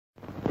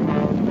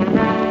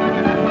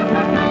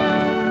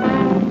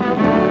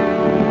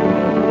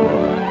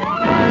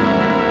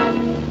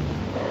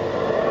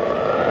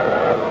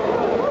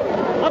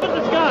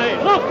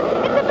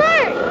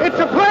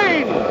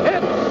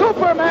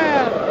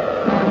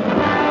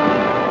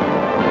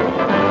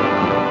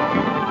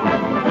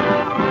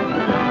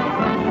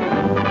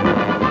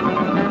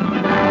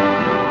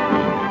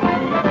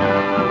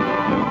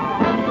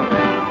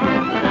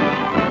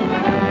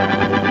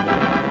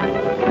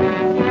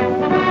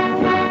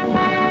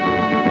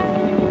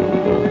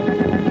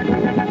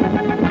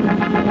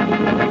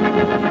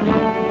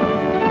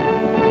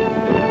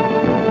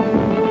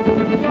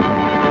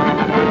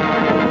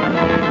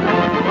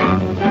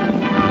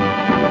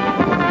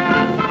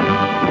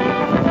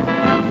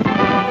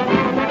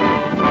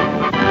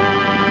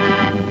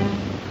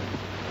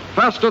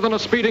faster than a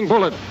speeding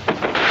bullet,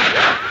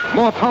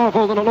 more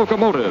powerful than a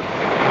locomotive,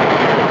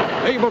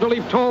 able to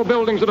leap tall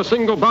buildings at a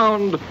single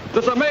bound,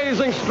 this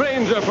amazing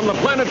stranger from the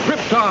planet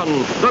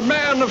Krypton, the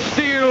Man of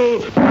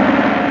Steel,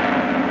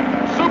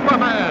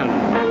 Superman.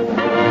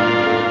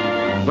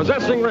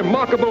 Possessing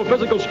remarkable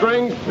physical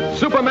strength,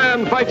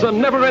 Superman fights a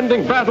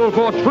never-ending battle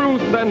for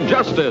truth and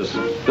justice,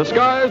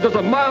 disguised as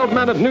a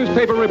mild-mannered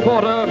newspaper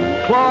reporter,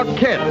 Clark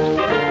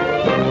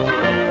Kent.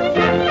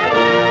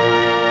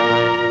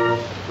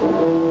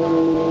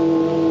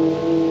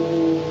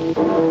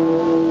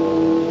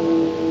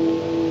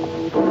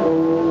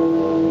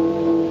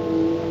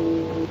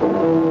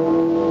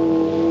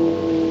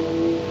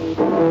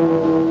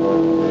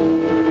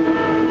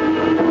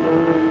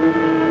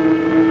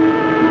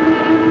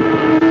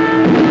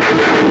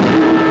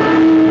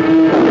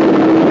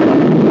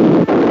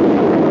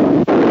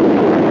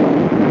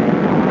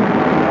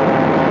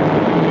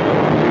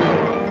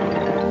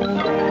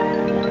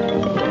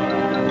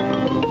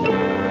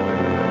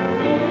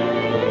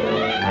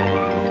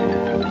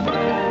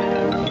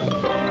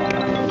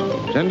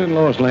 Send in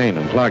Lois Lane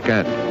and Clark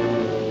Kent.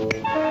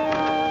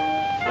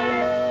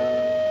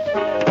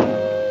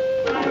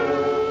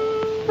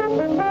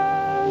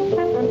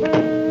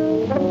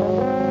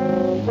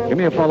 Give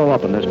me a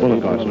follow-up on this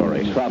bullet car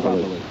story.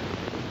 Metropolis.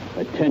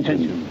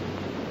 Attention.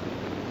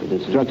 The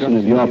destruction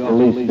of your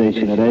police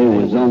station today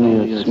was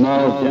only a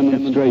small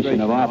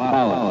demonstration of our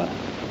power.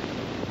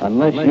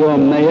 Unless your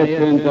mayor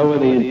turns over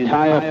the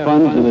entire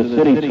funds of the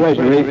city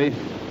treasury,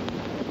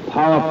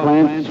 power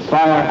plants,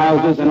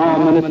 firehouses, and all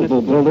municipal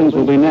buildings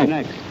will be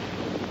next.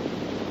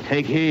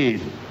 Take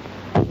heed.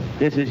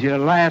 This is your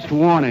last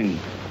warning.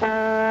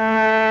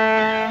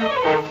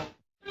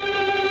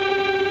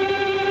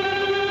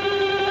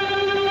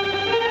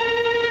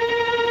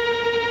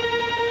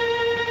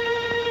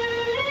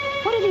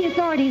 What are the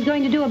authorities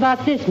going to do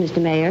about this,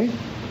 Mr. Mayor?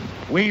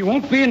 We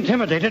won't be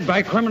intimidated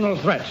by criminal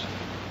threats.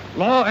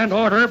 Law and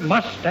order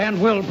must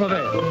and will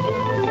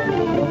prevail.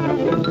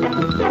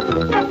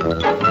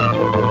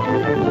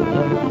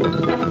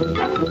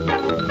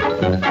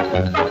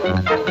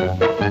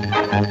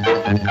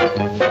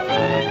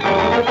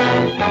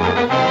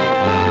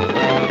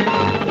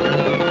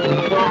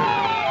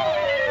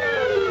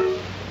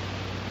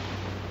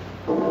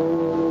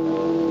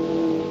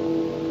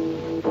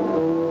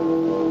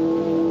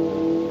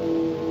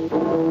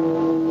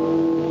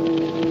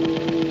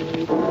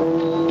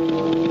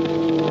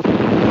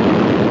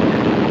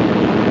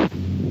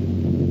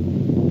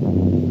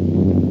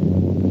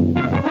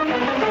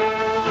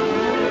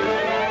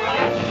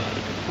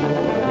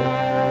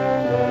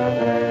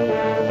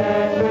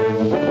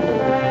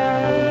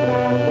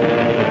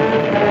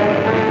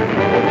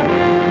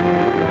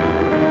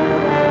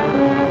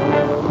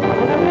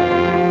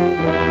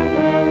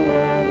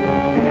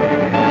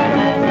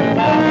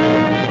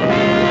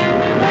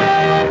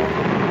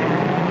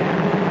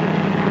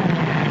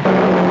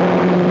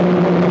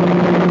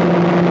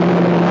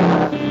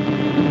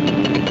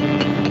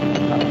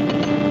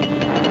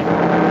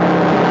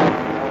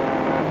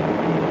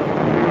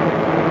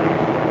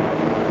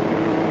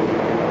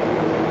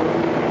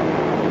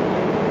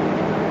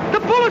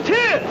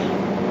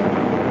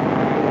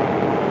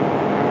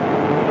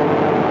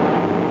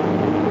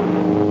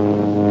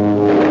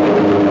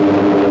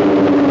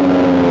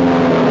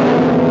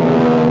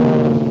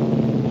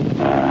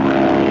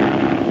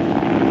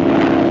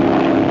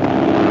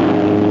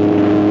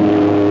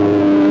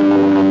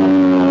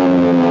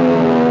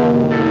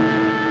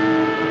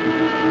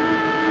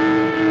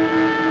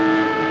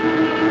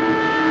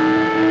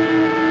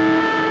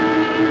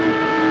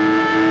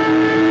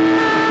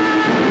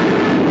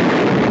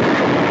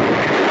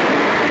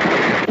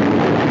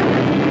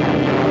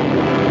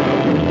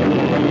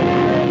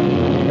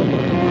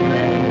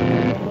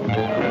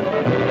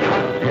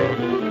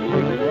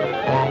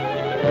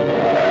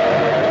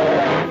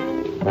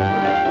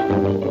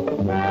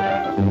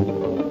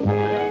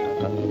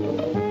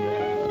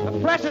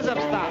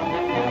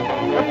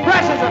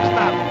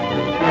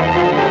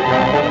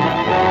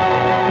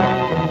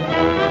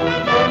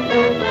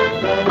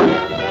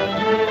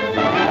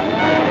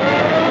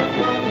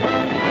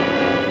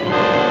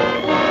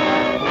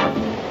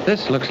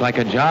 This looks like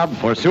a job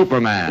for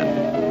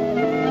Superman.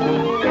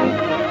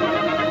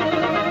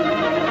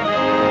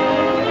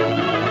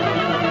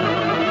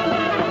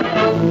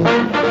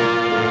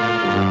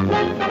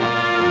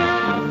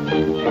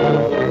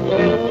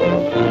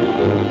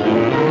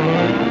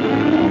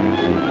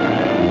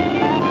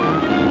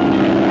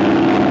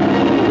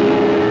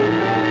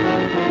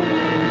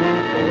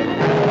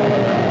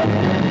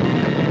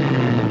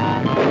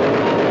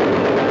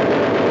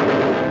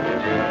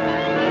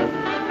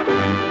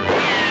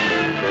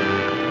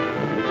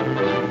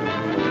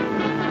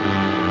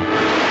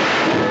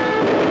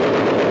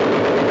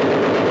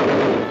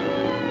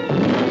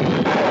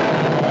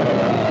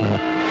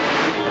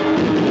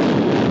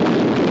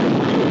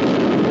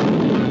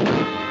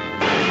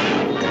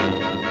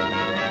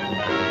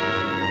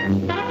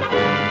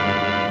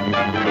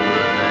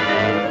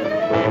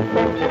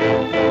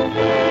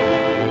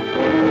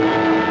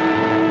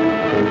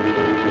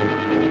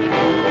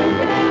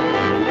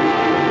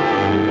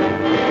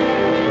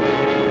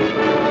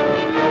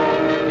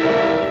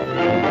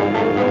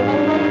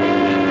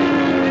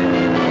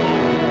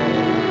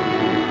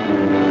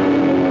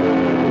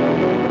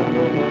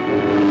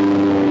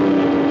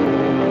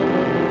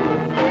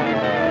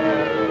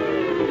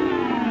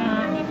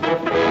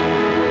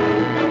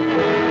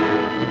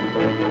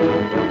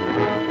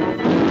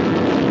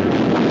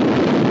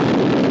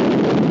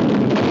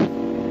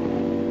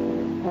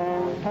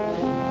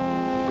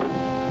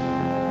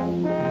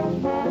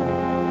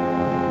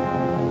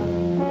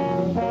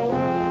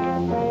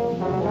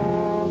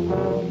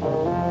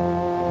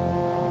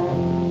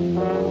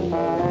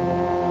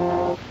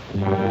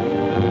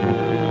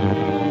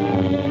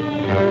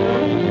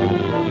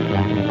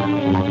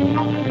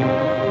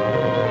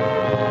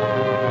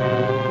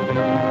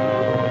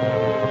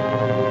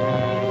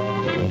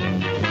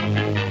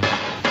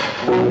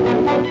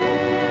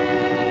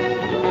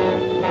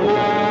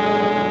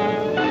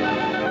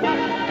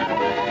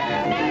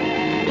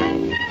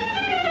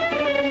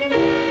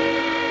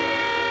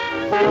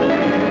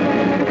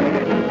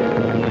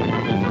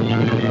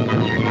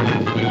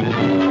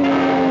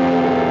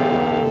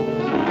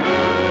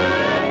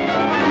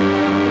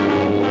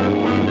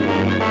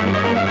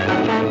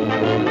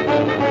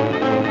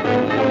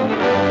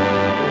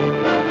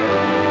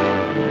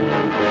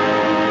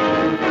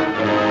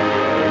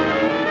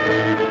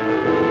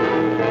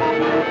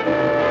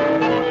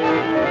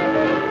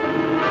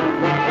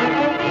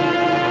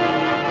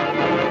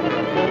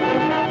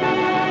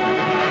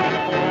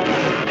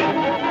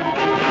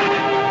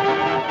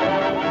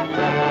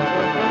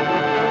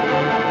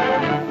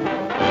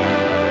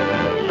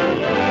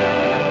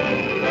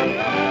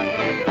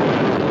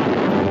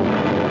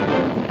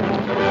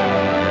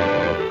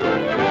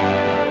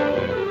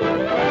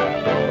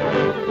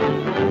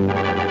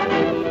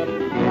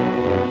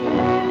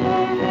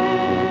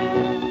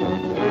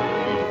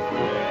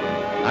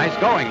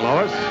 going,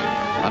 Lois.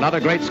 Another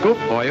great scoop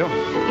for you.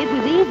 It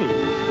was easy.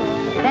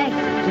 Thanks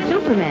to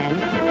Superman.